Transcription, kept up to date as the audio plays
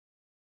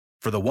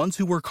For the ones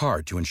who work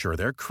hard to ensure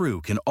their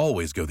crew can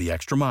always go the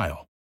extra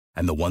mile,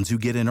 and the ones who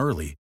get in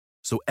early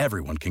so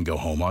everyone can go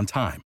home on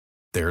time,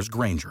 there's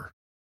Grainger,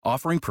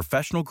 offering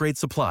professional-grade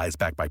supplies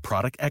backed by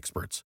product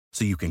experts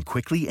so you can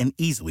quickly and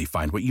easily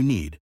find what you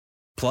need.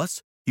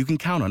 Plus, you can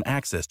count on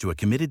access to a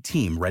committed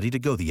team ready to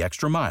go the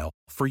extra mile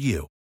for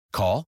you.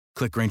 Call,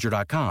 click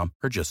Grainger.com,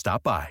 or just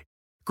stop by.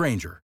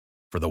 Grainger,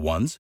 for the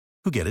ones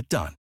who get it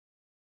done.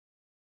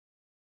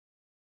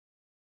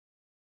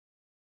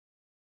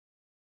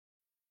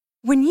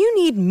 When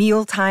you need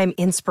mealtime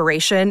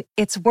inspiration,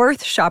 it's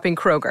worth shopping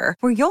Kroger,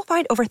 where you'll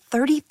find over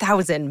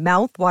 30,000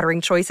 mouth-watering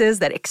choices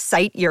that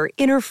excite your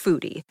inner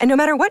foodie. And no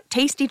matter what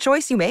tasty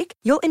choice you make,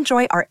 you'll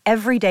enjoy our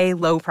everyday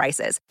low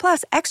prices,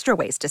 plus extra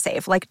ways to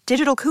save, like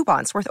digital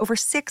coupons worth over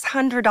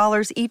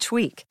 $600 each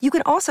week. You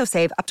can also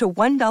save up to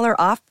 $1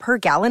 off per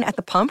gallon at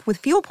the pump with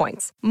fuel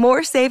points.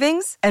 More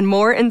savings and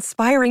more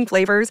inspiring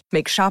flavors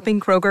make shopping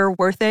Kroger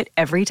worth it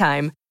every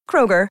time.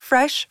 Kroger,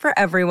 fresh for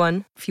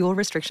everyone. Fuel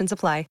restrictions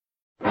apply.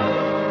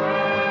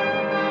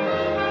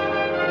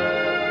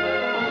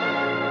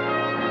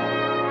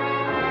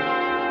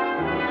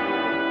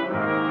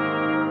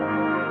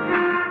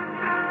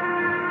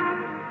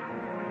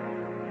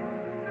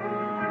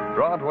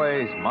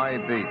 Broadway's My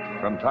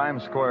Beat, from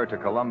Times Square to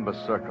Columbus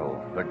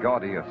Circle, the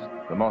gaudiest,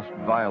 the most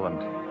violent,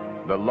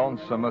 the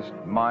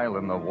lonesomest mile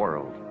in the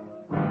world.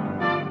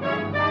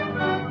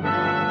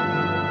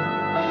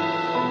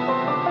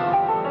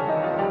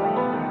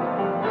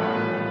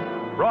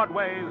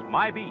 Broadway's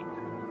My Beat,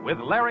 with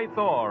Larry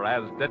Thor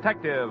as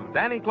Detective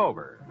Danny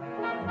Clover.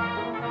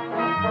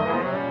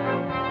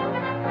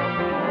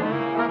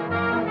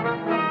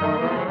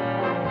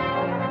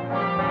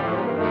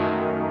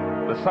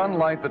 The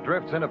sunlight that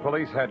drifts into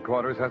police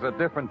headquarters has a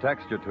different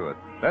texture to it.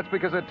 That's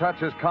because it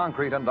touches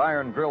concrete and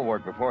iron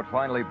grillwork before it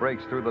finally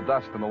breaks through the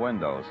dust in the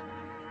windows.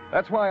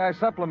 That's why I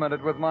supplement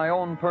it with my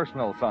own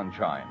personal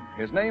sunshine.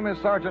 His name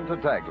is Sergeant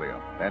Tartaglia,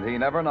 and he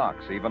never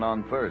knocks, even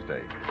on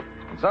Thursday.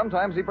 And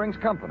sometimes he brings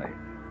company.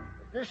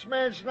 This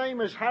man's name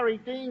is Harry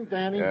Dean,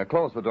 Danny.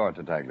 Close the door,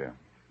 Tartaglia.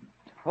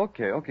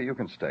 Okay, you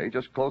can stay.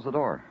 Just close the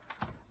door.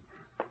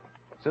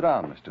 Sit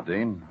down, Mr.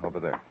 Dean, over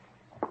there.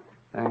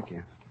 Thank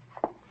you.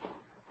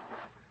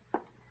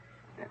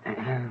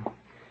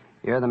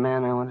 You're the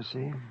man I want to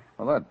see?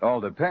 Well, that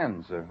all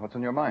depends. What's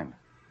in your mind?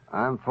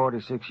 I'm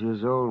 46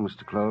 years old,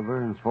 Mr.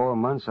 Clover. In 4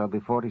 months, I'll be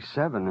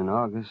 47 in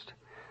August.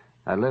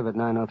 I live at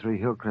 903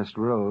 Hillcrest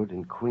Road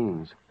in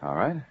Queens. All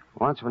right.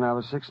 Once when I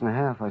was 6 and a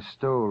half, I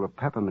stole a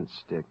peppermint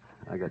stick.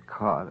 I got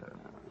caught.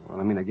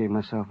 I gave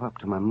myself up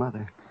to my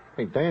mother.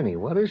 Hey, Danny,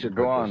 what is it?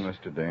 Go on,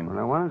 Mr. Dean. Well,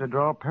 I wanted to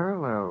draw a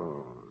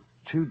parallel.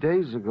 2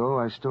 days ago,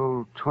 I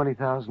stole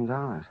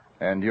 $20,000.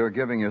 And you're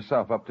giving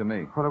yourself up to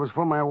me. Well, it was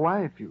for my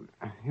wife. You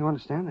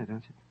understand that,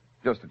 don't you?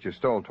 Just that you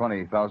stole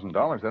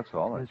 $20,000, that's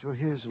all. Yes, well,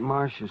 here's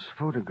Marcia's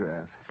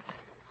photograph.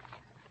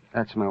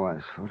 That's my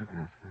wife's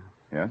photograph.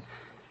 Yes?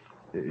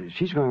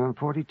 She's going on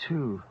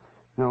 42.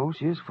 No,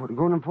 she is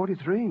going on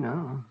 43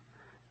 now.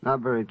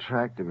 Not very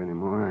attractive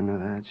anymore, I know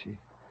that.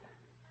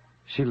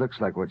 She looks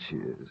like what she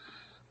is.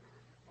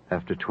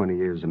 After 20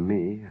 years of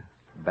me,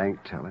 a bank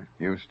teller.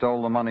 You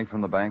stole the money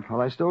from the bank?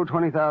 Well, I stole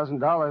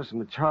 $20,000 from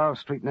the Charles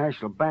Street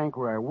National Bank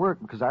where I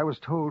work because I was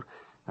told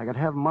I could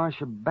have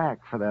Marcia back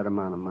for that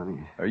amount of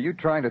money. Are you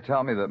trying to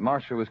tell me that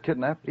Marcia was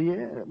kidnapped?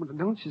 Yeah, but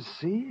don't you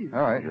see?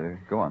 All right,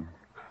 go on.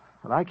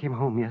 Well, I came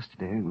home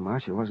yesterday and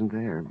Marcia wasn't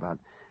there. About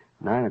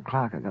 9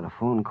 o'clock, I got a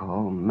phone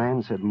call. A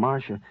man said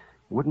Marcia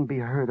wouldn't be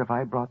hurt if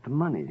I brought the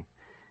money.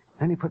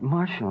 Then he put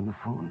Marcia on the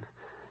phone.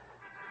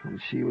 And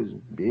she was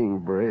being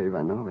brave,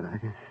 I know, but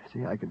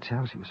I could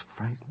tell she was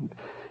frightened,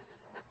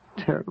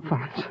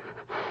 terrified.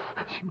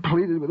 She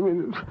pleaded with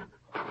me.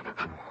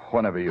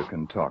 Whenever you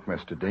can talk,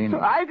 Mr. Dean.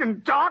 I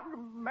can talk? A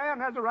man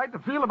has a right to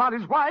feel about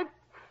his wife.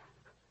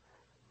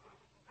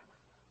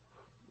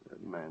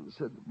 That man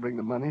said, bring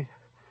the money,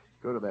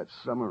 go to that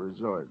summer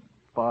resort,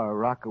 Far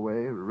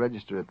Rockaway,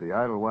 register at the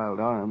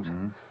Idlewild Arms,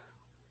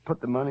 put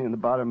the money in the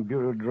bottom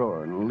bureau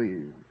drawer and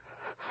leave.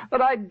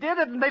 But I did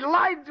it, and they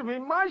lied to me.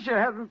 Marcia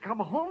hasn't come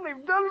home.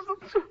 They've done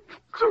something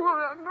to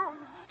her. I know.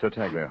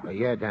 Tartaglia.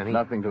 Yeah, Danny.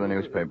 Nothing to the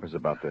newspapers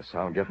about this.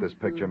 I'll get this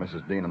picture,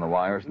 Mrs. Dean, on the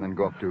wires, and then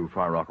go up to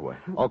Far Rockaway.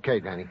 Okay,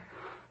 Danny.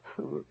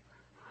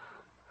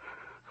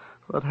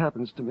 What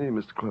happens to me,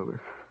 Mr.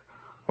 Clover?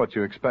 What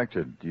you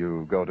expected.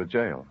 You go to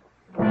jail.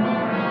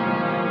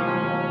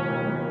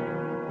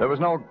 There was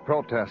no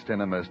protest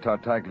in him as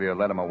Tartaglia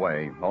led him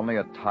away, only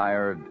a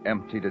tired,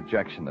 empty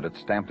dejection that had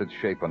stamped its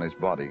shape on his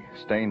body,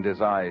 stained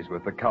his eyes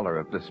with the color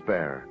of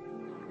despair.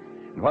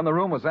 And when the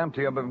room was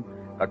empty of him,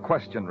 a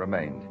question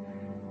remained.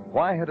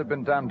 Why had it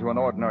been done to an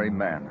ordinary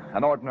man,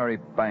 an ordinary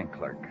bank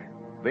clerk?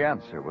 The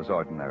answer was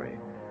ordinary.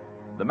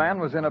 The man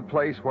was in a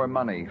place where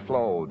money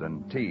flowed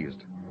and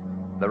teased.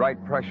 The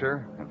right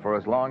pressure, and for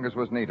as long as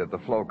was needed, the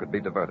flow could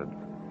be diverted.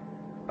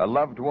 A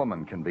loved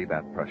woman can be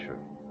that pressure,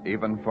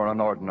 even for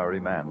an ordinary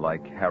man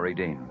like Harry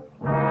Dean.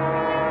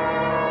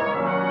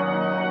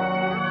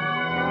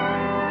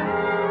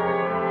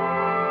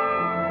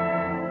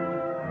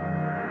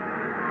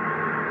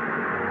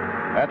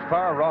 At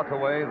Far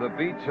Rockaway, the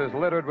beach is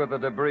littered with the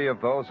debris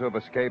of those who have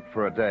escaped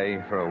for a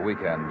day, for a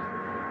weekend.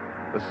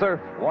 The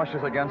surf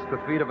washes against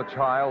the feet of a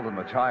child, and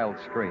the child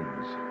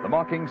screams. The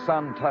mocking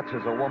sun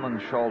touches a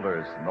woman's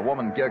shoulders, and the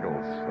woman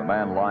giggles. The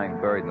man lying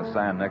buried in the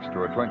sand next to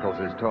her twinkles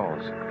his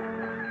toes.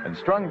 And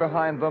strung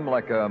behind them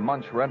like a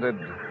Munch-rented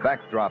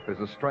backdrop is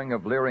a string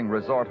of leering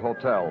resort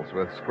hotels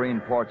with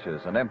screened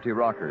porches and empty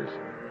rockers.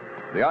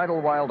 The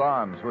Idlewild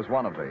Arms was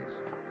one of these.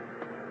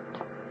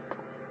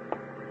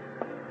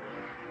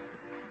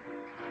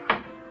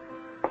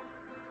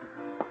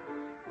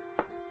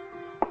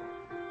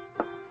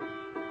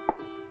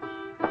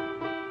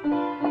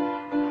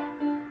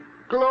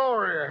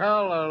 Glory,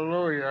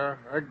 hallelujah,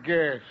 a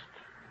guest.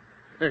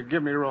 Hey,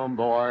 give me room,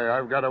 boy.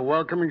 I've got a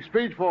welcoming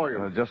speech for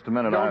you. Just a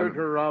minute, Don't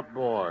interrupt,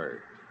 boy.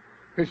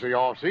 It's the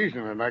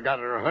off-season, and I got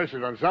to rehearse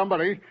it on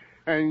somebody,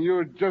 and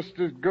you're just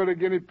as good a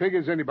guinea pig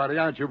as anybody,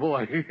 aren't you,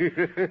 boy?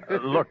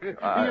 Look,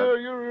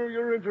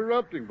 You're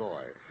interrupting,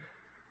 boy.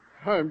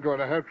 I'm going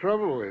to have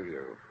trouble with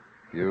you.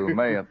 You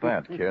may at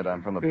that, kid.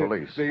 I'm from the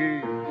police.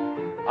 The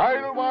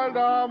Idlewild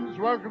Arms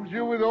welcomes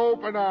you with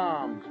open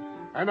arms.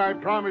 And I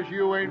promise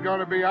you ain't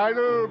going to be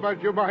idle,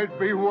 but you might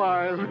be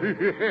wild.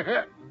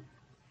 Did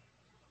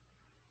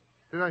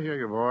I hear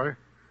you, boy?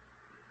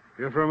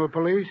 You're from the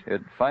police?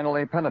 It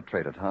finally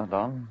penetrated, huh,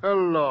 Don?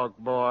 Look,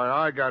 boy,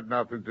 I got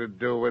nothing to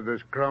do with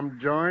this crumb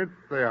joint.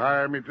 They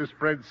hire me to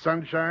spread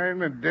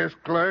sunshine and desk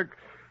clerk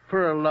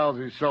for a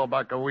lousy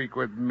sawback a week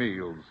with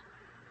meals.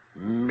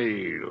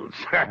 Meals.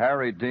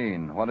 Harry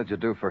Dean, what did you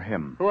do for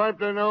him? Wipe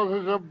their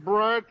noses a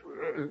brat.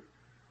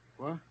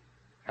 What?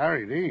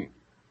 Harry Dean?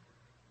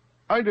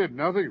 I did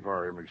nothing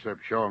for him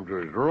except show him to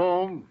his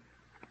room.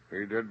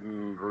 He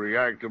didn't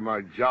react to my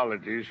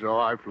jollity, so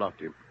I fluffed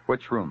him.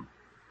 Which room?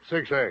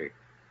 6A.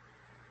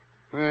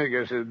 I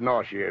guess it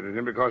nauseated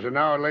him because an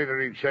hour later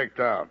he checked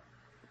out.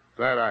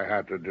 That I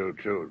had to do,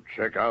 too.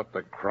 Check out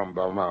the crumb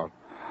bum out.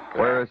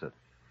 Where is it?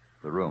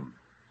 The room.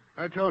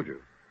 I told you.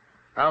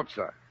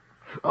 Outside.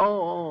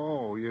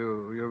 Oh,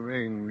 you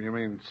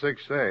mean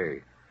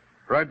 6A.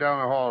 Right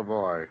down the hall,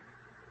 boy.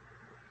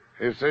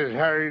 It says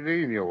Harry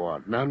Dean you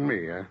want, not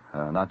me,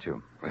 huh? Not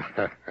you.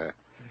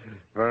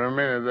 For a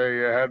minute there,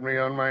 you had me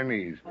on my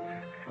knees.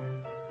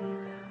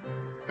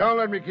 Don't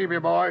let me keep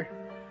you, boy.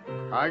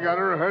 I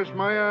gotta rehearse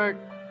my act.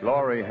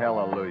 Glory,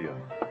 hallelujah.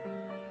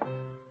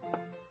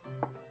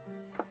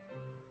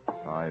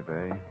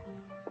 5A.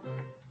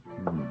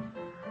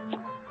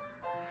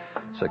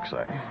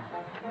 6A.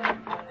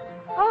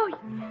 Oh,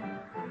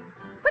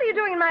 what are you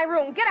doing in my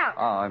room? Get out.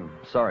 I'm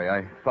sorry.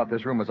 I thought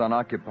this room was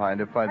unoccupied.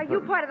 If I'd... Are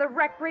you part of the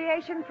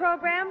recreation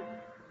program?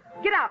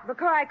 Get out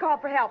before I call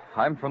for help.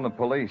 I'm from the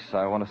police.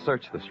 I want to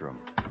search this room.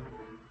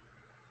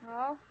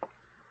 Oh?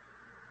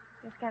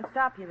 Just can't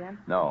stop you then.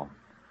 No.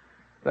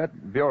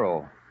 That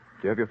bureau,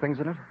 do you have your things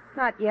in it?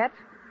 Not yet.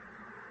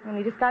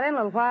 Only just got in a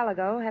little while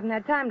ago. Haven't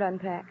had time to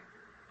unpack.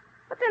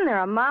 What's in there,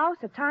 a mouse,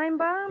 a time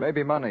bomb?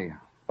 Maybe money.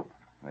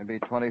 Maybe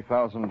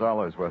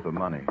 $20,000 worth of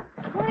money.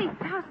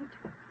 20,000?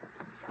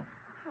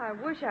 I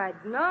wish I'd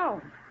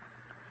known.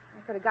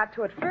 I could have got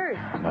to it first.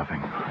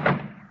 Nothing.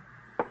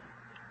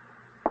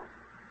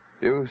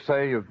 You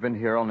say you've been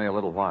here only a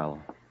little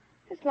while.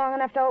 Just long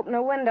enough to open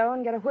a window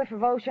and get a whiff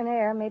of ocean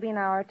air, maybe an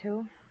hour or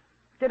two.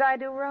 Did I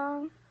do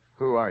wrong?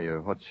 Who are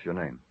you? What's your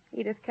name?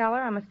 Edith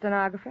Keller. I'm a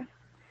stenographer.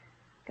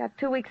 Got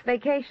 2 weeks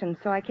vacation,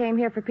 so I came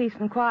here for peace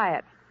and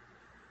quiet.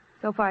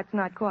 So far, it's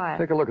not quiet.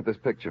 Take a look at this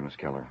picture, Miss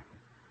Keller.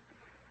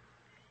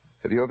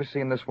 Have you ever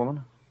seen this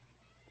woman?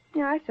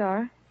 Yeah, I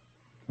saw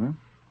her.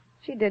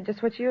 She did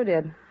just what you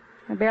did.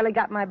 I barely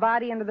got my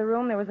body into the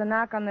room. There was a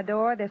knock on the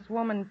door. This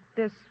woman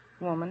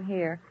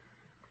here,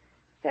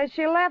 says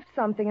she left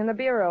something in the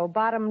bureau,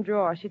 bottom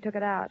drawer. She took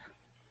it out.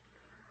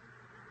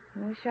 I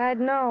wish I'd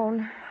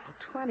known.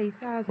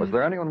 20,000. Was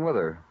there anyone with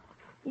her?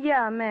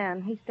 Yeah, a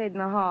man. He stayed in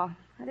the hall.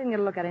 I didn't get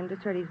a look at him,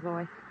 just heard his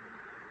voice.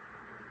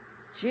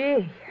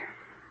 Gee.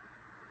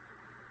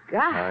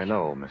 Gosh. I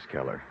know, Miss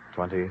Keller.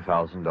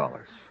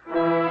 $20,000.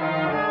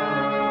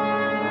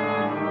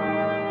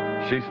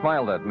 She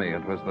smiled at me.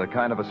 It was the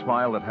kind of a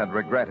smile that had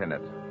regret in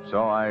it.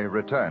 So I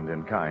returned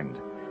in kind.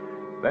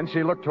 Then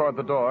she looked toward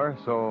the door,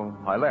 so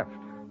I left.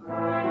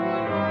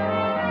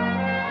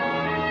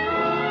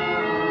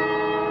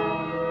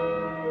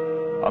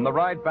 On the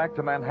ride back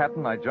to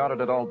Manhattan, I jotted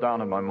it all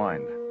down in my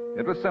mind.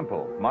 It was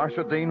simple.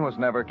 Marcia Dean was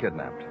never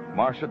kidnapped.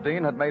 Marcia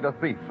Dean had made a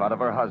thief out of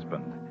her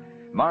husband.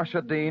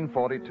 Marcia Dean,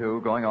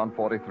 42, going on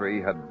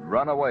 43, had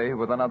run away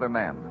with another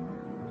man.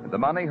 The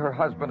money her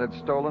husband had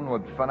stolen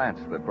would finance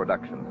the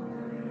production.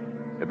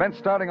 It meant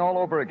starting all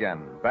over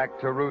again, back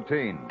to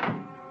routine.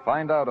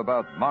 Find out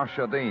about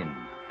Marcia Dean.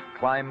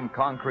 Climb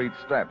concrete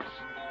steps.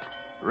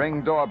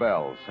 Ring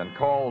doorbells and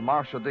call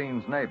Marcia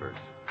Dean's neighbors.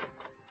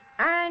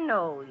 I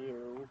know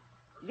you.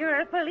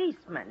 You're a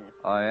policeman.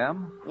 I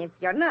am? If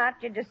you're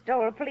not, you just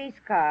stole a police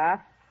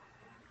car.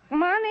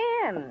 Come on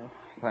in.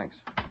 Thanks.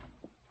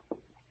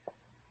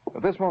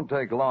 This won't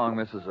take long,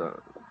 Mrs.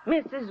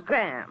 Mrs.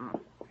 Graham.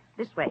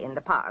 This way in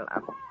the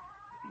parlor.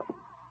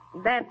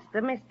 That's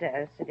the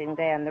mister sitting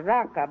there in the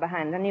rocker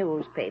behind the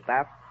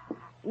newspaper.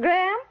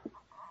 Graham?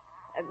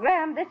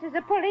 Graham, this is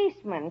a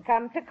policeman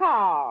come to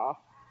call.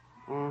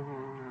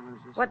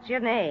 What's your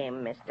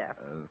name, mister?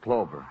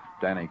 Clover.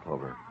 Danny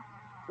Clover.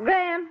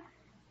 Graham,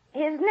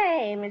 his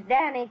name is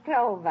Danny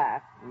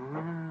Clover.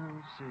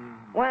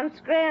 Once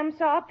Graham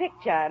saw a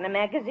picture in a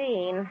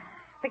magazine.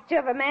 Picture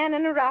of a man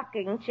in a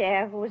rocking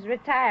chair who was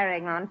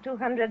retiring on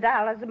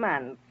 $200 a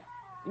month.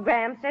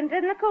 Graham sent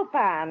in the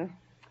coupon.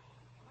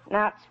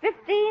 Now it's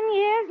 15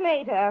 years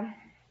later.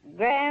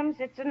 Graham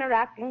sits in a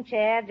rocking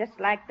chair just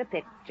like the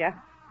picture.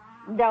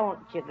 Don't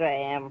you,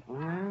 Graham?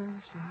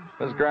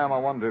 Miss Graham, I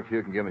wonder if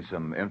you can give me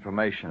some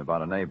information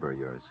about a neighbor of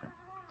yours.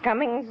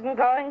 Comings and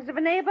goings of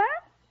a neighbor?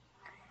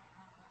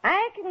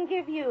 I can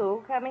give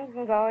you comings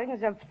and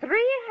goings of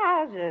 3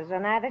 houses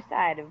on either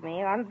side of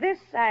me on this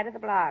side of the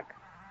block.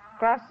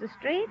 Across the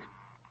street,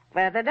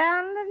 further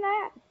down than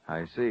that.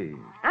 I see.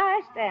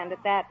 I stand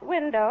at that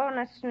window and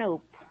a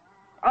snoop.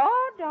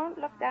 Oh, don't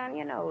look down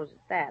your nose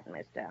at that,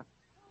 mister.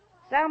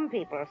 Some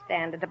people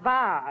stand at a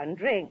bar and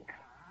drink.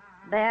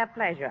 Their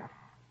pleasure.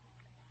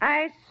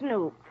 I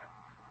snoop.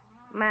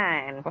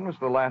 Mine. When was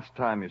the last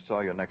time you saw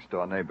your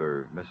next-door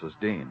neighbor, Mrs.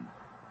 Dean?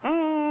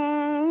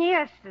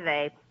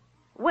 Yesterday.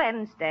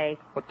 Wednesday.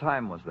 What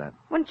time was that?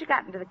 When she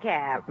got into the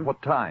cab.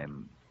 What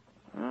time?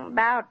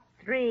 About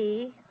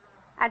 3.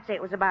 I'd say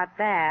it was about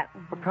that.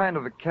 What kind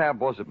of a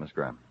cab was it, Miss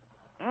Graham?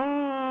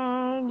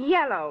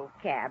 Yellow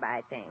cab,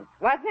 I think.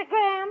 Wasn't it,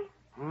 Graham?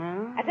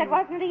 I said,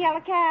 wasn't it a yellow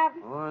cab?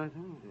 Oh, I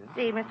think so.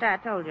 See, mister, I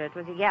told you it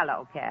was a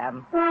yellow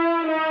cab.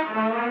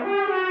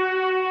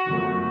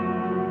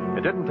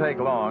 It didn't take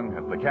long.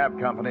 At the cab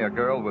company, a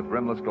girl with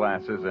rimless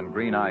glasses and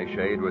green eye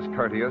shade was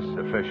courteous,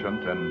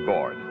 efficient, and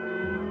bored.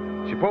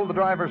 She pulled the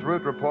driver's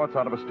route reports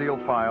out of a steel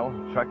file,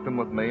 checked them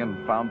with me,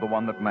 and found the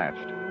one that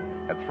matched.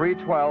 At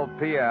 3:12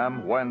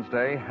 p.m.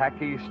 Wednesday,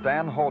 hacky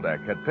Stan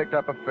Hodek had picked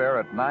up a fare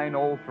at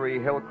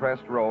 903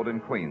 Hillcrest Road in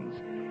Queens.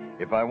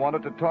 If I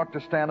wanted to talk to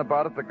Stan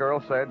about it, the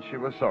girl said she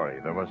was sorry.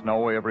 There was no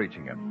way of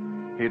reaching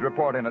him. He'd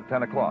report in at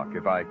 10 o'clock.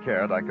 If I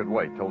cared, I could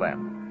wait till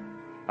then.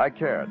 I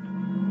cared.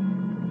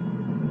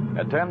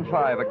 At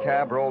 10:05, a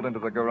cab rolled into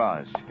the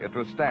garage. It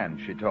was Stan,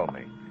 she told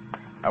me.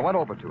 I went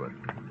over to it.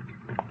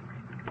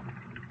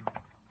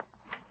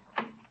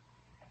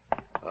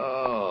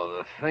 Oh,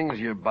 the things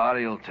your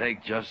body will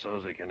take just so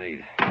it can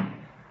eat.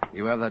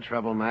 You have that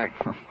trouble, Mac?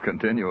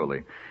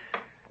 Continually.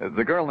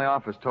 The girl in the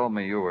office told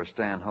me you were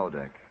Stan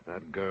Hodek.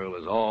 That girl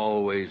is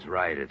always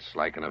right. It's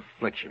like an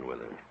affliction with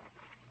her.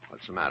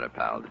 What's the matter,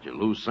 pal? Did you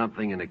lose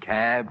something in a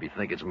cab? You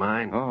think it's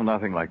mine? Oh,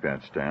 nothing like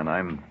that, Stan.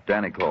 I'm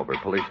Danny Clover,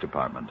 police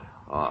department.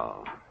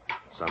 Oh,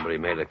 somebody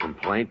made a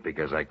complaint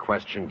because I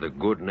questioned the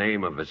good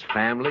name of his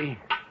family?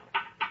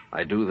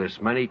 I do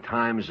this many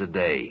times a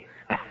day.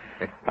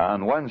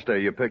 On Wednesday,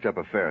 you picked up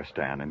a fare,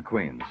 Stan, in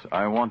Queens.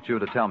 I want you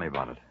to tell me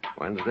about it.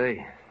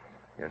 Wednesday?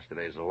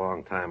 Yesterday's a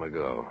long time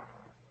ago.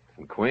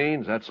 In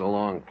Queens, that's a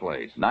long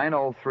place.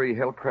 903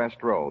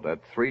 Hillcrest Road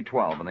at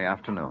 3:12 in the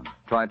afternoon.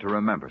 Try to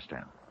remember,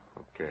 Stan.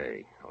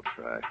 Okay, I'll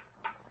try.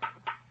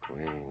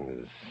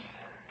 Queens,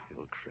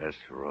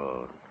 Hillcrest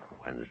Road,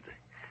 Wednesday.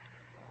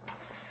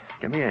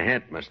 Give me a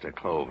hint, Mr.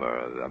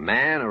 Clover. A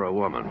man or a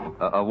woman?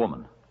 A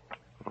woman.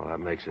 Well, that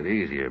makes it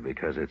easier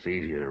because it's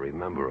easier to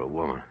remember a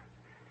woman.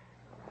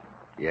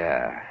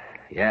 Yeah,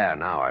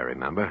 now I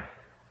remember.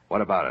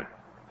 What about her?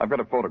 I've got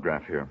a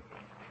photograph here.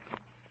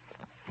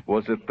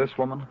 Was it this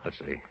woman? Let's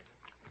see.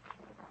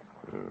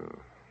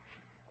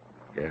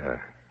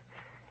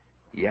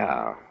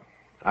 Yeah.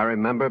 I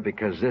remember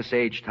because this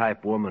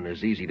age-type woman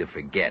is easy to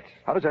forget.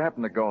 How did you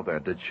happen to go there?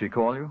 Did she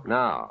call you?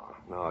 No,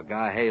 a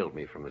guy hailed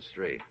me from the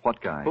street.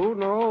 What guy? Who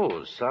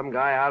knows? Some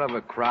guy out of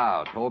a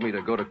crowd told me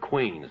to go to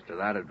Queens to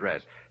that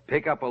address,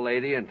 pick up a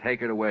lady and take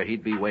her to where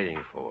he'd be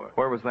waiting for her.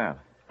 Where was that?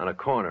 On a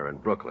corner in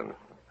Brooklyn.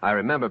 I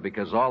remember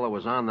because all that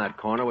was on that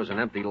corner was an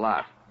empty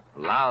lot.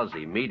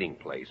 Lousy meeting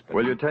place. But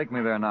Will you take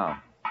me there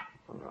now?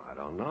 Oh, I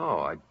don't know.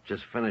 I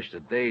just finished a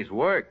day's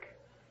work.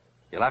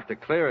 You'll have to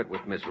clear it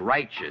with Miss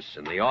Righteous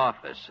in the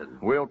office and...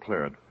 We'll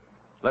clear it.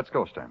 Let's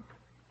go, Stan.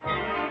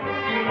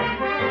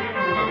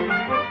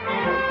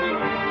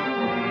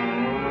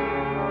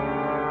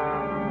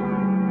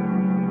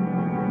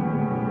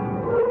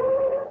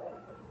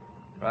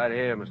 Right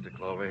here, Mr.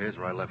 Clover. Here's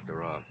where I left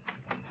her off.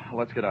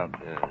 Let's get out.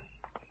 Yeah.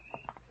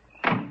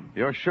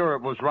 You're sure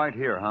it was right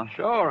here, huh?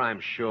 Sure, I'm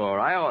sure.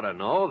 I ought to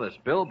know. This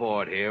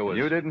billboard here was...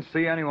 You didn't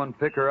see anyone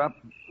pick her up?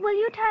 Will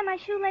you tie my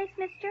shoelace,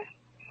 mister?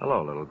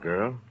 Hello, little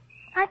girl.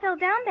 I fell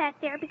down back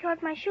there because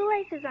my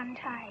shoelace is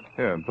untied.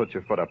 Here, put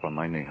your foot up on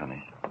my knee,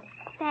 honey.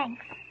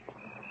 Thanks.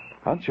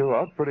 Aren't you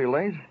out pretty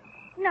late?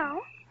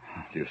 No.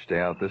 Do you stay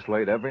out this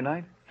late every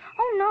night?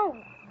 Oh, no.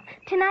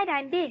 Tonight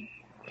I'm big.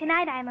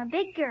 Tonight I'm a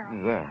big girl.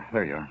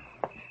 There you are.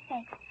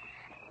 Thanks.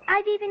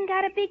 I've even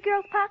got a big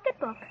girl's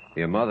pocketbook.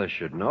 Your mother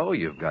should know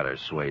you've got her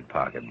suede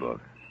pocketbook.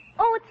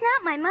 Oh, it's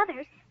not my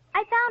mother's.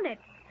 I found it.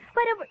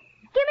 But give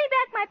me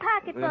back my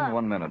pocketbook. In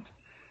 1 minute.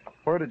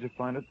 Where did you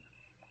find it?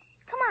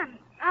 Come on,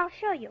 I'll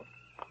show you.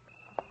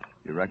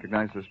 You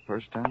recognize this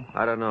purse, Stan?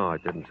 I don't know. I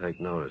didn't take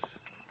notice.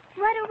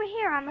 Right over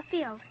here on the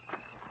field.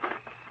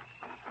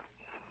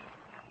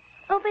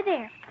 Over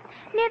there,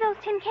 near those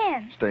tin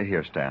cans. Stay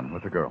here, Stan,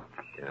 with the girl.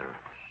 Yeah.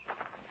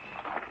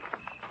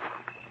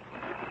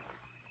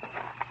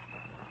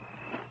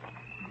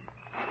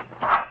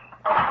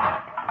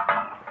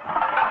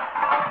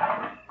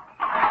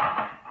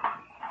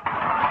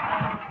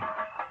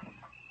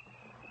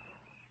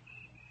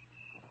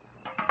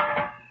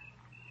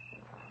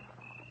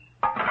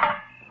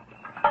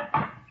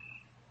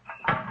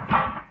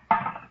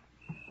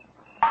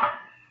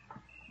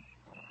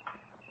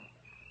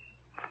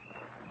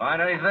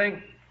 Find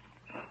anything?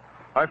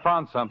 I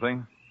found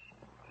something.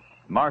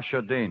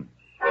 Marcia Dean.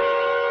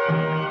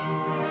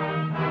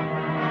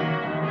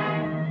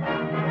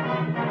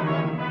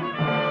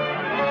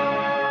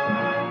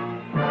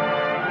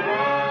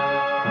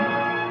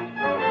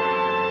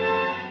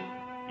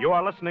 You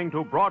are listening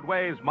to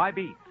Broadway's My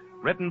Beat,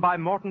 written by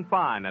Morton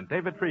Fine and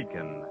David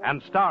Friedkin,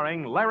 and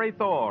starring Larry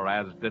Thor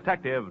as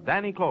Detective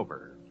Danny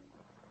Clover.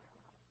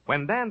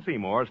 When Dan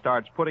Seymour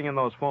starts putting in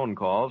those phone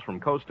calls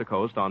from coast to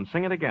coast on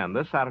Sing It Again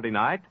this Saturday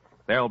night,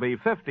 there'll be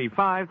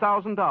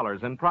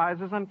 $55,000 in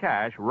prizes and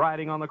cash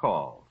riding on the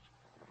calls.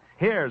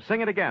 Here's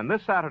Sing It Again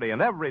this Saturday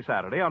and every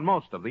Saturday on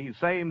most of these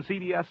same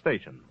CBS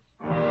stations.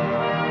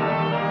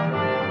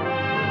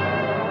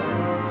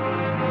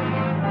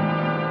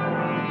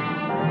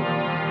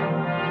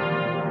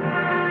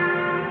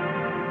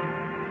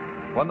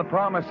 When the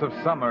promise of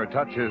summer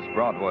touches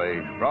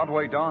Broadway,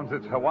 Broadway dons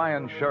its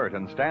Hawaiian shirt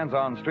and stands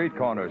on street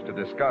corners to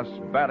discuss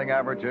batting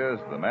averages,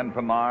 the men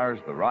from Mars,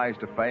 the rise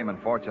to fame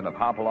and fortune of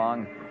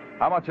Hopalong,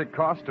 how much it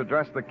costs to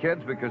dress the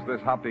kids because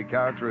this Hoppy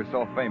character is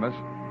so famous,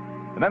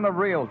 and then the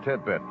real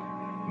tidbit,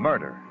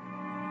 murder.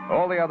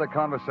 All the other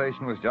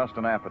conversation was just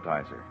an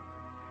appetizer.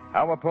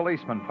 How a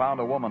policeman found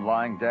a woman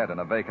lying dead in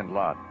a vacant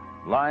lot,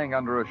 lying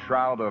under a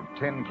shroud of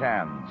tin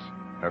cans,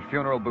 her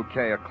funeral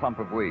bouquet a clump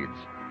of weeds.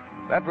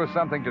 That was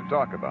something to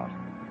talk about.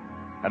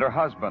 And her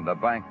husband, a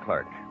bank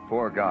clerk,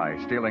 poor guy,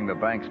 stealing the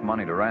bank's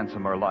money to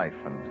ransom her life,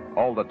 and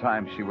all the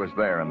time she was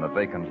there in the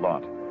vacant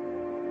lot.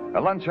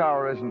 A lunch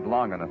hour isn't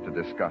long enough to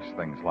discuss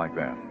things like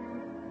that.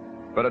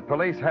 But at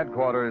police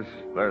headquarters,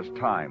 there's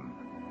time.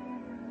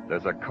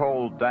 There's a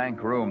cold,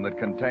 dank room that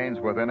contains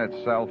within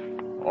itself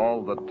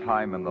all the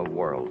time in the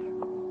world.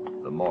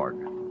 The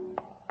morgue.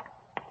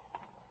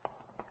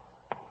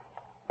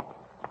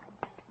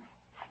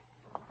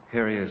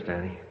 Here he is,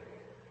 Danny.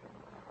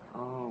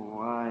 Oh,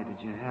 why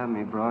did you have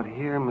me brought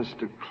here,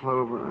 Mr.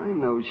 Clover? I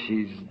know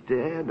she's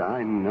dead.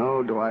 I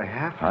know. Do I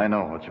have to? I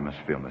know what you must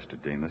feel, Mr.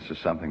 Dean. This is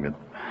something that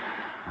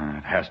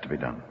it has to be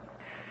done.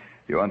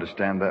 You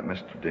understand that,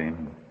 Mr.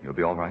 Dean? You'll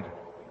be all right?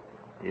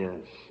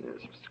 Yes,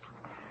 Mr.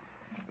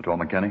 Clover.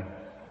 Patrolman Kenny?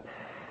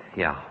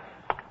 Yeah.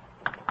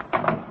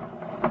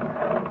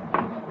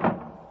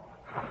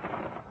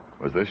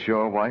 Was this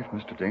your wife,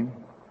 Mr. Dean?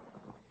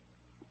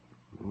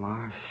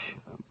 Marcia.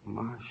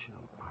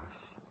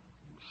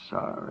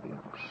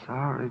 I'm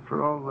sorry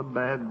for all the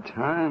bad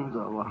times,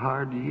 all the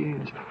hard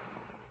years.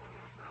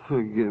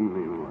 Forgive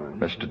me, Marcia.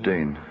 Mr.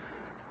 Dean.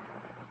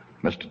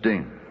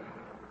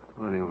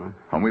 What do you want?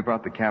 When we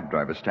brought the cab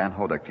driver, Stan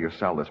Hodek, to your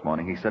cell this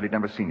morning, he said he'd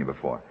never seen you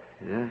before.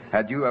 Yes?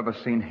 Had you ever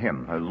seen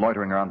him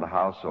loitering around the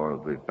house or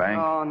the bank?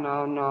 Oh,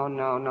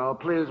 no.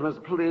 Please,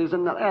 mister, please.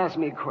 And ask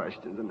me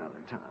questions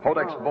another time.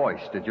 Hodek's voice,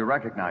 did you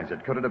recognize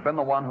it? Could it have been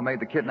the one who made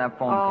the kidnap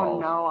phone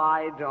calls? Oh, no,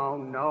 I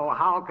don't know.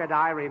 How could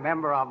I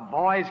remember a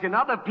voice? Can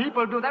other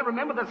people do that?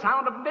 Remember the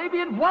sound of... Maybe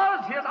it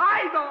was his.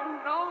 I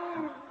don't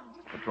know.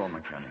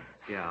 Patrolman Kenny.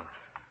 Yeah.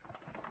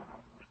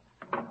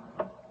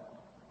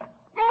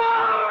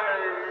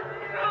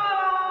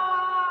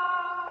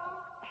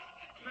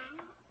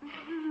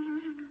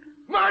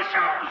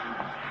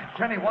 Marcia!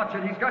 Kenny, watch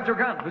it. He's got your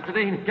gun. Mr.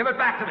 Dean, give it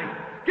back to me.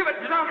 Give it.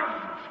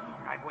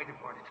 I've waited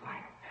for it. It's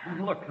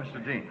mine. Look,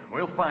 Mr. Dean,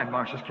 we'll find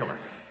Marcia's killer.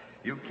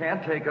 You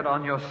can't take it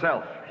on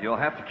yourself. You'll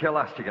have to kill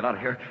us to get out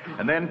of here,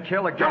 and then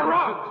kill again. You're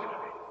wrong.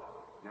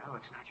 No,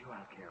 it's not you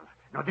I'll kill.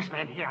 No, this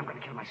man here, I'm going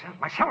to kill myself.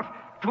 Myself.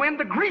 To end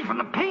the grief and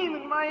the pain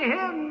in my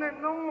head, and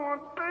there's no more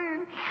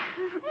pain.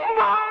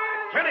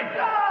 Kenny!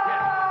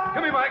 Yeah.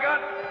 Give me my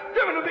gun.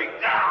 Give it to me.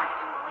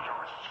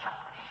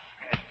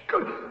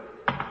 Good.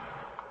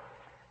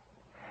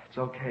 It's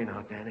okay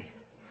now, Danny.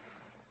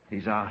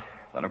 He's out.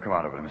 Let him come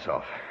out of it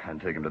himself and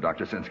take him to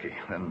Dr. Sinsky.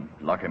 Then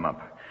lock him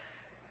up.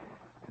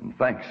 And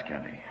thanks,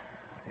 Kenny.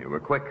 You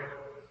were quick.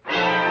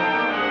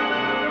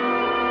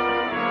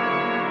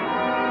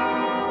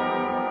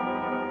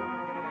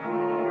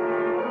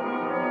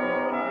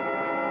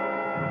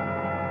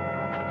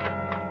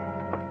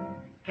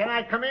 Can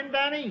I come in,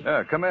 Danny?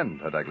 Come in,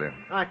 Tadaglia.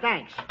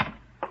 Thanks.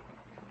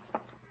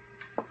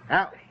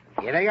 Well,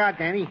 here they are,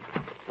 Danny.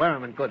 Wear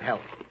them in good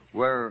health.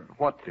 Wear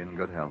what in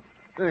good health?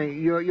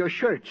 Your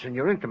shirts and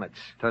your intimates.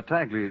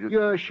 Tartaglia...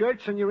 Your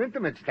shirts and your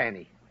intimates,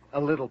 Danny. A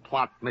little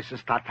plot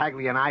Mrs.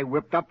 Tartaglia and I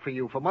whipped up for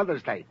you for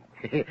Mother's Day.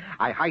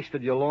 I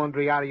heisted your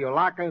laundry out of your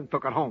locker and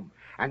took it home.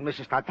 And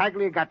Mrs.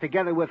 Tartaglia got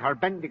together with her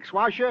Bendix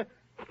washer,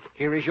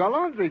 Here is your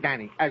laundry,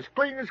 Danny, as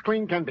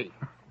clean can be.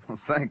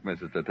 Thank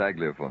Mrs.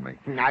 Tartaglia for me.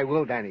 I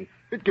will, Danny.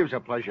 It gives her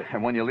pleasure.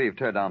 And when you leave,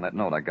 tear down that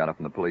note I got up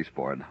from the police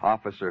board.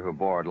 Officer who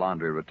bore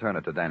laundry, return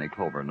it to Danny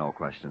Clover. No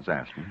questions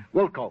asked.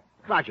 Wilco.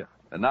 Roger.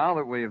 And now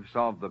that we've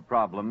solved the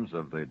problems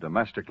of the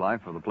domestic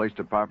life of the police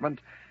department,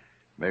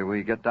 may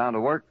we get down to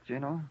work,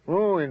 Gino?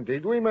 Oh,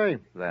 indeed we may.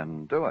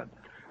 Then do it.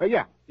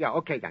 Yeah,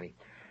 okay, Danny.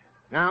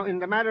 Now, in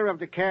the matter of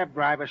the cab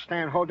driver,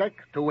 Stan Hodek,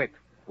 to wit,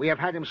 we have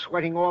had him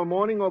sweating all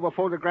morning over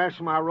photographs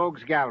from our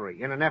rogues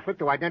gallery in an effort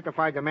to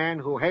identify the man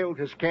who hailed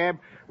his cab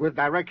with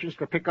directions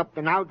to pick up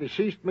the now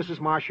deceased Mrs.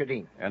 Marcia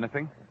Dean.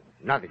 Anything?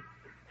 Nothing.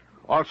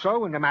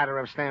 Also, in the matter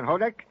of Stan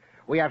Hodek,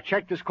 we have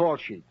checked his call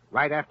sheet.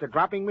 Right after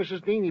dropping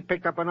Mrs. Dean, he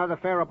picked up another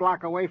fare a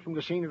block away from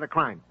the scene of the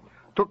crime.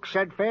 Took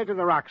said fare to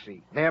the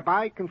Roxy,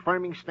 thereby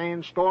confirming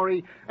Stan's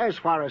story as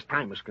far as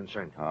time is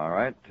concerned. All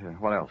right.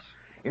 What else?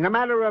 In the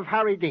matter of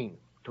Harry Dean,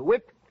 to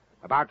wit,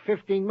 about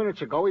 15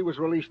 minutes ago he was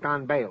released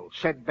on bail,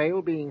 said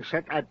bail being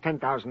set at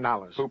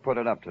 $10,000. Who put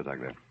it up to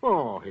Douglas?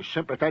 Oh, his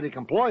sympathetic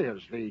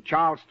employers, the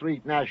Charles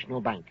Street National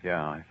Bank.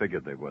 Yeah, I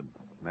figured they would.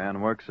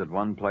 Man works at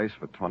one place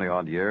for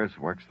 20-odd years,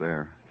 works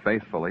there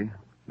faithfully,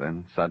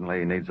 then suddenly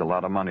he needs a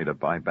lot of money to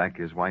buy back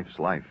his wife's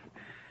life.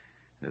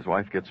 His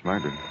wife gets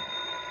murdered.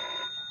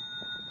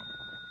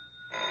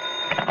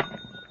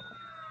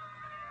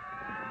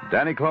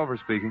 Danny Clover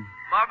speaking.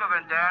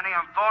 Muggavan, Danny.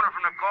 I'm phoning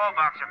from the call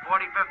box at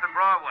 45th and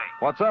Broadway.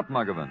 What's up,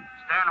 Muggavan?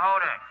 Stan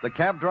Hodek. The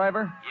cab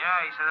driver?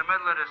 Yeah, he's in the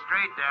middle of the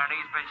street, Danny.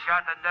 He's been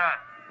shot to death.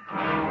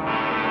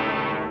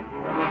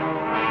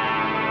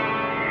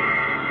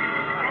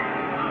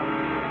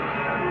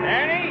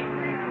 Danny?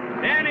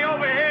 Danny,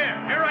 over here.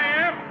 Here I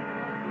am.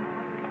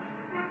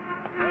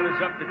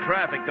 Clears up the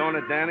traffic, don't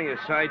it, Danny? A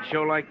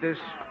sideshow like this?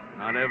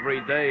 Not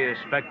every day a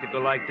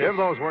spectacle like this. Give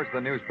those works to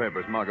the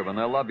newspapers, Muggavan.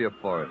 They'll love you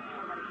for it.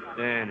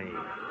 Danny.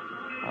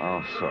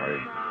 Oh,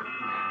 sorry.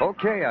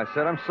 Okay, I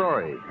said I'm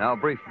sorry. Now,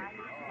 brief me.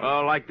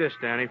 Oh, like this,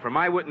 Danny. From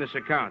eyewitness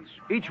accounts.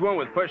 Each one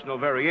with personal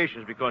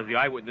variations because the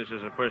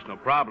eyewitnesses have personal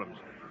problems.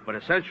 But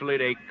essentially,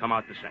 they come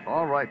out the same.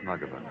 All right,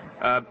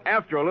 Muggavan.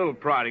 After a little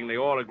prodding, they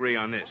all agree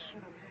on this.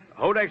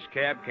 Hodek's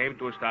cab came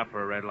to a stop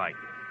for a red light.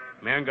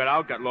 Man got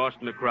out, got lost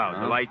in the crowd.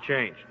 The light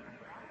changed.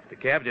 The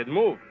cab didn't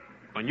move.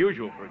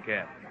 Unusual for a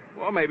cab.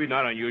 Well, maybe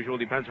not unusual.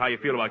 Depends how you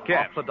feel about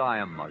cabs. Off the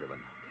dime, Muggavan.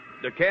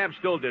 The cab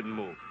still didn't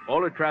move.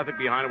 All the traffic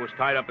behind it was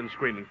tied up and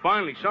screaming.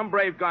 Finally, some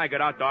brave guy got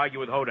out to argue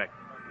with Hodek.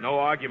 No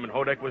argument.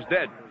 Hodek was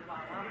dead.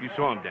 You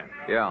saw him, Dan.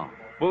 Yeah.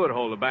 Bullet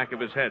hole in the back of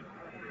his head.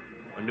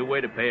 A new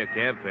way to pay a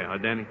cab fare, huh,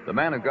 Danny? The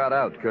man who got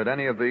out, could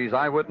any of these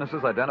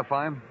eyewitnesses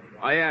identify him?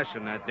 I asked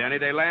them that, Danny.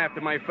 They laughed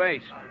in my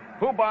face.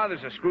 Who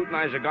bothers to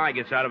scrutinize a guy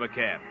gets out of a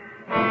cab?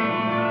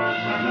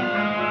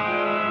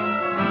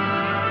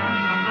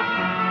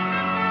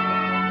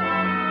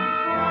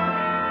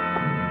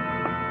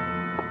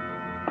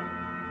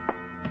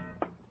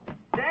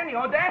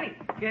 Oh,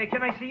 Danny,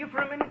 can I see you for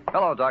a minute?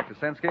 Hello, Dr.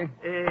 Sinsky.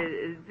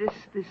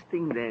 This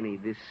thing, Danny,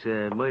 this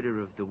murder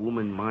of the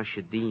woman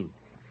Marcia Dean.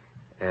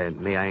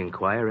 May I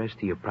inquire as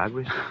to your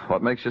progress?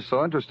 What makes you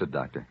so interested,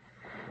 Doctor?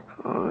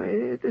 Oh,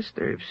 it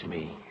disturbs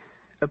me.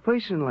 A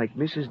person like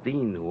Mrs.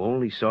 Dean, who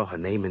only saw her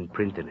name in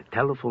print in a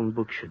telephone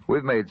book, should...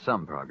 We've made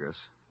some progress.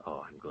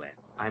 Oh, I'm glad.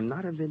 I'm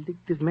not a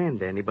vindictive man,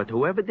 Danny, but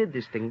whoever did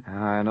this thing...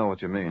 I know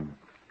what you mean.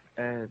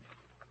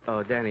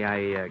 Oh, Danny,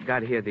 I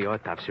got here the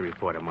autopsy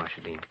report of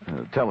Marcia Dean.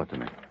 Tell it to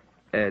me.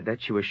 That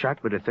she was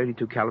shot with a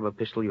 .32 caliber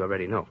pistol, you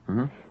already know.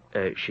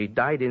 Mm-hmm. She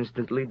died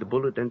instantly, the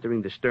bullet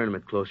entering the sternum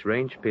at close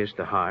range, pierced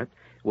the heart.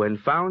 When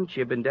found,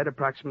 she had been dead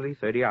approximately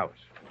 30 hours.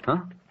 Huh?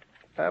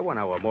 1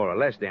 hour more or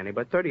less, Danny,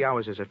 but 30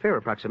 hours is a fair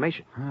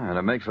approximation. And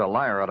it makes a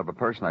liar out of a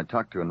person I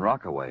talked to in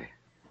Rockaway.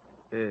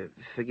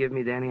 Forgive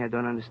me, Danny, I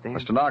don't understand.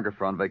 A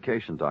stenographer on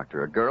vacation,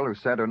 Doctor. A girl who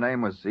said her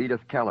name was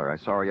Edith Keller. I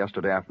saw her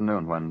yesterday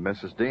afternoon when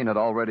Mrs. Dean had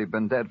already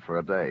been dead for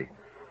a day.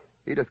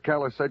 Edith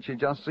Keller said she'd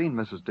just seen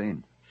Mrs.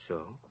 Dean.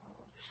 So?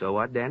 So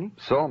what, Danny?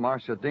 So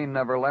Marcia Dean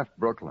never left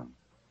Brooklyn.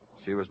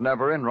 She was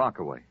never in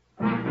Rockaway.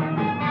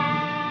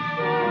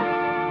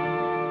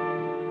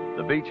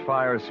 The beach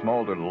fires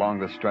smoldered along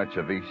the stretch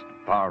of East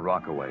Par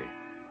Rockaway.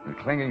 And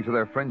clinging to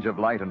their fringe of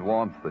light and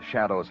warmth, the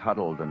shadows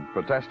huddled and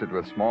protested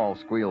with small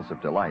squeals of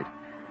delight.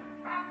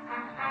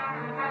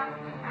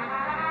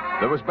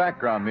 There was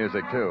background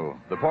music, too.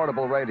 The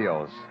portable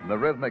radios, and the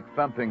rhythmic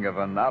thumping of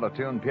an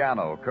out-of-tune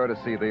piano,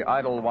 courtesy the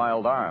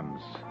Idlewild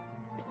Arms.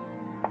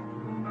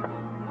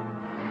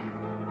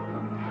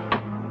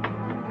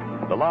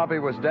 The lobby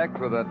was decked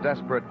with a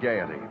desperate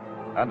gaiety.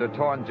 Under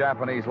torn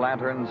Japanese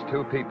lanterns,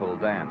 2 people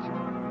danced.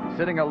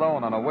 Sitting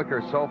alone on a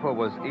wicker sofa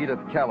was Edith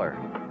Keller.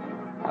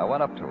 I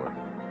went up to her.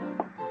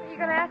 You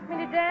gonna ask me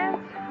to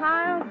dance?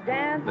 I'll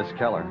dance. Miss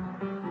Keller.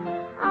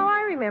 Oh,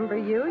 I remember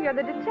you. You're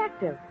the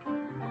detective.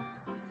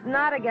 It's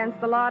not against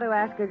the law to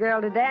ask a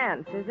girl to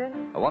dance, is it?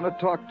 I want to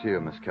talk to you,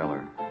 Miss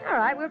Keller. All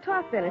right, we'll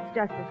talk then. It's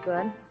just as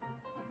good.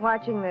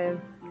 Watching the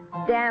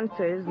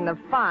dancers and the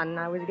fun,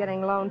 I was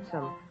getting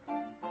lonesome.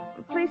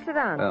 Please sit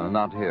down.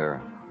 Not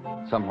here.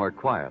 Somewhere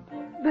quiet.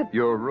 But...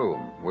 Your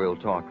room. We'll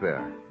talk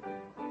there.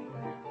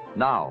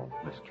 Now,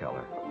 Miss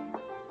Keller.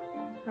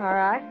 All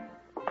right.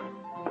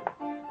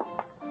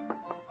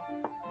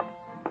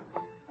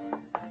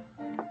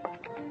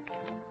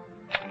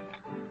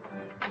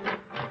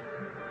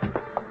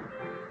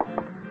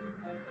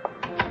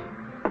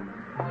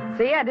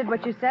 See, I did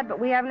what you said, but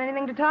we haven't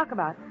anything to talk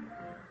about.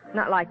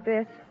 Not like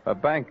this. A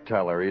bank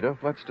teller, Edith.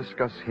 Let's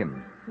discuss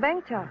him.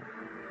 Bank teller?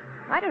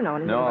 I don't know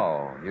anything.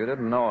 No, you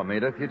didn't know him,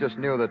 Edith. You just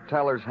knew that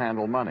tellers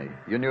handle money.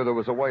 You knew there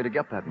was a way to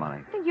get that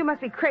money. I think you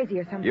must be crazy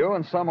or something. You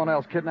and someone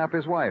else kidnap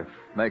his wife.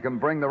 Make him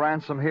bring the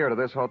ransom here to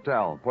this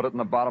hotel. Put it in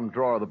the bottom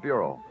drawer of the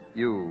bureau.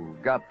 You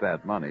got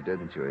that money,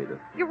 didn't you, Edith?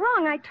 You're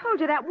wrong. I told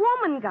you that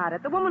woman got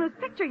it. The woman whose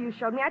picture you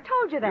showed me. I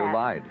told you that. You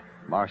lied.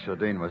 Marcia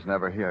Dean was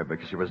never here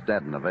because she was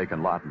dead in a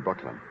vacant lot in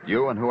Brooklyn.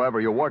 You and whoever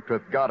you worked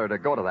with got her to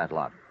go to that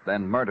lot,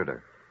 then murdered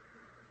her.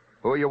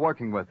 Who are you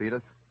working with,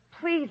 Edith?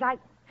 Please, I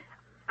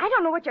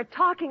don't know what you're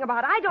talking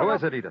about. I don't know. Who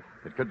is it, Edith?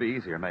 It could be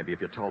easier, maybe,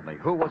 if you told me.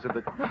 Who was it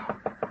that...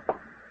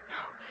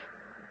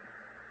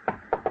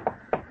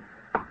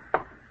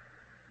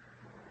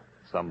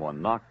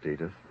 Someone knocked,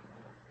 Edith.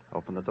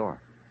 Open the door.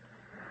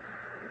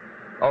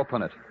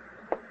 Open it.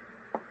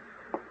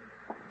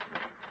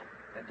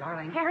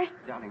 Darling. Harry,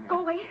 darling. Go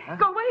away. Huh?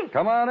 Go away.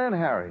 Come on in,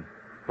 Harry.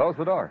 Close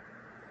the door.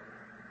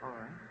 All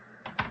right.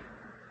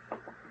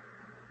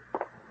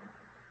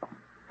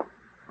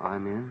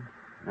 I'm in.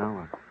 Now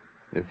what?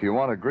 If you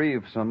want to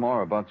grieve some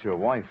more about your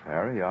wife,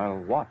 Harry,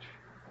 I'll watch.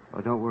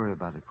 Oh, don't worry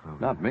about it, Clover.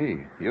 Not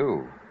me.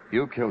 You.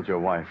 You killed your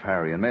wife,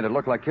 Harry, and made it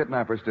look like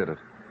kidnappers did it.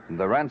 And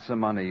the ransom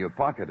money you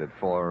pocketed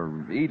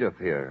for Edith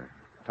here.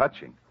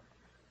 Touching.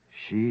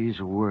 She's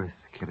worth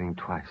killing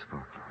twice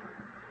for,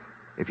 Clover.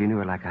 If you knew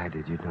her like I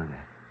did, you'd know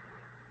that.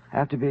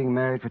 After being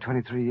married for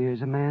 23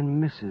 years, a man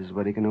misses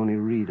what he can only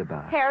read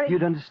about. Harry.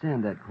 You'd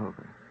understand that,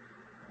 Clover.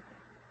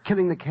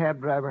 Killing the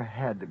cab driver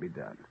had to be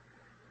done.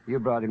 You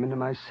brought him into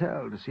my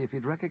cell to see if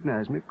he'd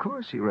recognize me. Of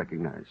course he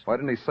recognized. Why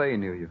didn't he say he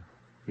knew you?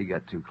 He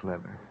got too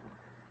clever.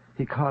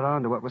 He caught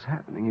on to what was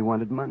happening. He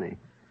wanted money.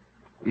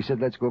 He said,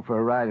 let's go for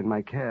a ride in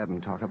my cab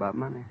and talk about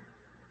money.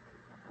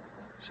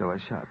 So I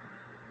shot.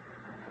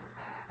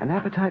 An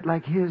appetite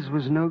like his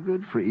was no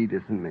good for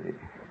Edith and me.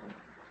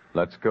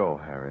 Let's go,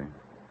 Harry.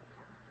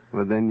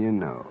 Well, then you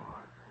know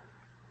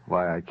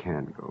why I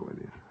can't go with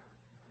you.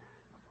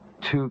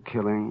 2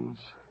 killings.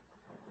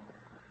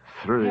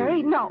 3.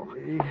 Harry, no.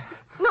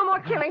 No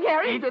more killing,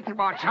 Harry. Edith,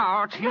 watch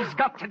out. He's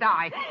got to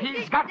die.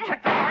 He's got to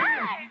die.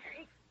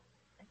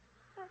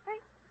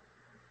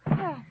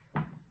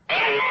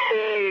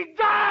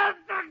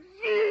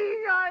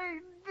 I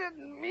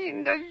didn't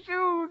mean to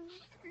shoot.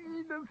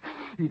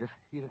 Edith,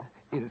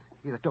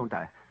 don't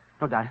die.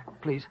 Don't die.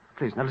 Please.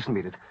 Now listen to me,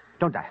 Edith.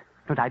 Don't die.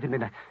 I didn't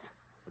mean to.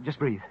 Just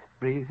breathe,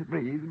 Edith.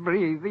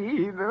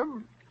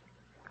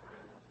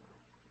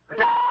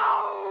 No!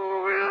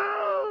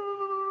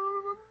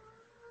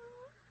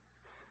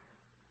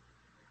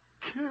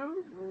 Kill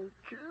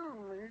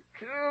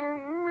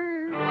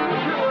me.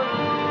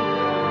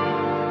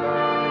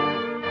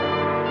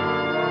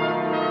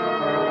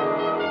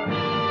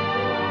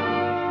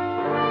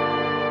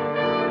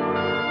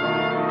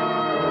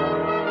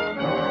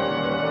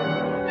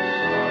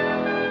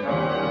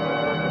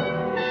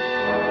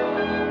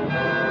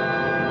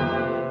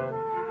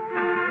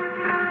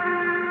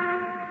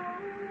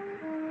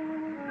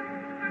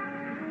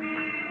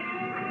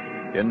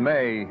 In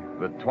May,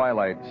 the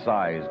twilight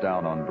sighs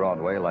down on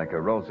Broadway like a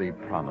rosy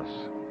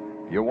promise.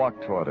 You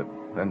walk toward it,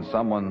 then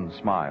someone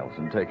smiles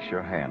and takes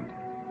your hand,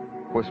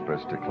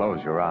 whispers to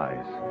close your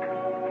eyes.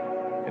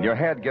 And your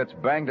head gets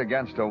banged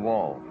against a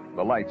wall.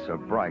 The lights are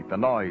bright, the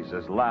noise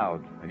is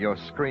loud, and your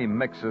scream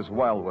mixes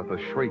well with the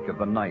shriek of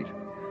the night.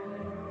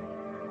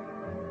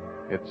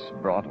 It's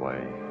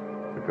Broadway,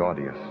 the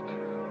gaudiest,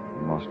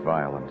 the most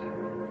violent,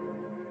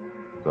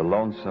 the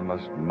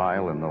lonesomest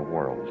mile in the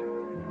world.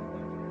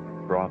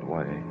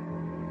 Broadway,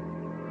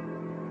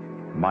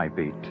 my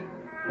beat.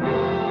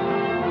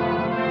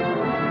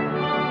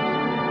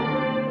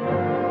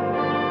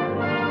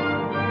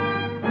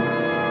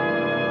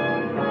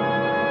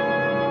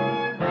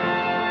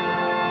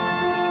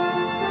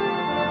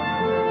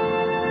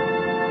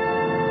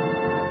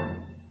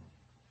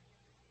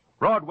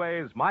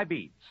 Broadway's My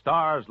Beat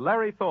stars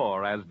Larry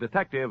Thor as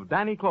Detective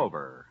Danny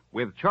Clover,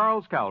 with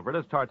Charles Calvert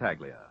as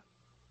Tartaglia.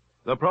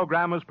 The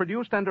program was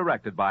produced and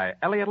directed by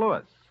Elliott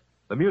Lewis.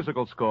 The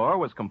musical score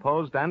was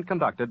composed and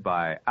conducted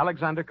by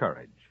Alexander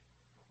Courage.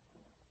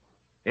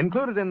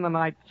 Included in the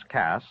night's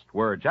cast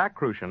were Jack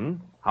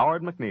Crucian,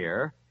 Howard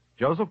McNear,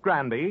 Joseph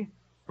Granby,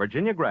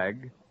 Virginia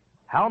Gregg,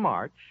 Hal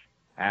March,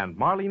 and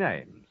Marlene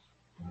Ames.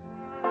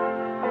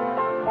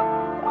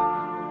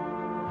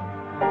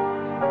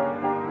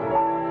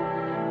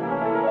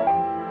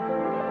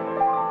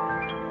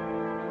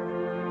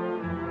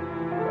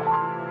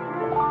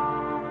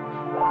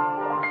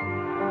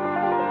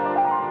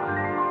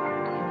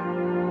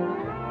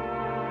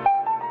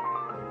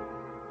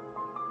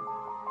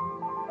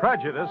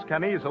 Prejudice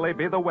can easily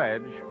be the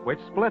wedge which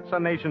splits a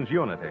nation's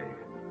unity.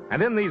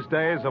 And in these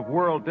days of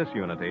world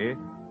disunity,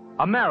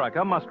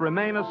 America must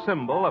remain a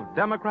symbol of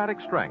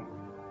democratic strength.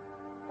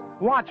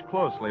 Watch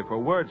closely for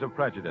words of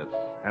prejudice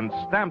and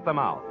stamp them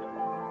out.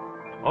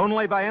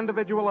 Only by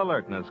individual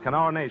alertness can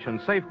our nation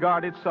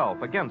safeguard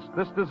itself against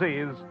this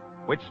disease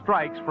which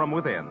strikes from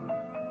within.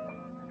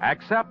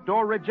 Accept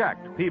or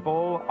reject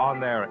people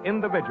on their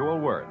individual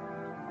worth.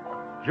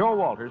 Joe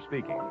Walters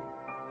speaking.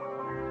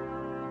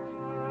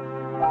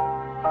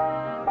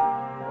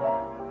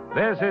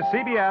 This is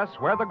CBS,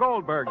 where the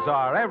Goldbergs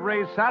are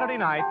every Saturday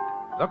night,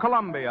 the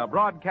Columbia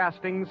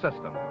Broadcasting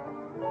System.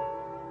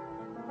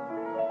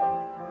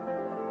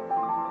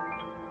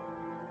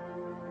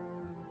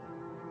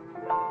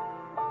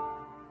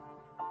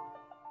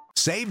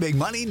 Save big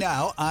money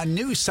now on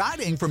new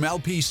siding from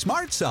LP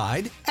Smart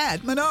Side at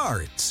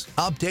Menards.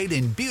 Update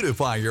and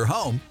beautify your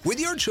home with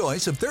your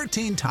choice of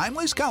 13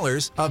 timeless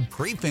colors of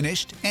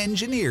pre-finished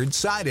engineered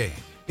siding.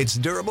 It's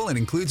durable and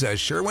includes a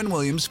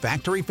Sherwin-Williams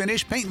factory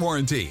finish paint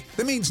warranty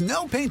that means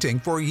no painting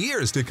for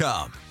years to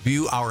come.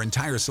 View our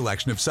entire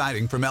selection of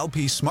siding from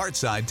LP Smart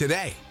Side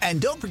today.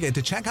 And don't forget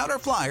to check out our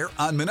flyer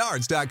on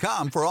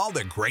Menards.com for all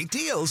the great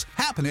deals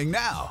happening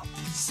now.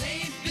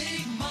 Save big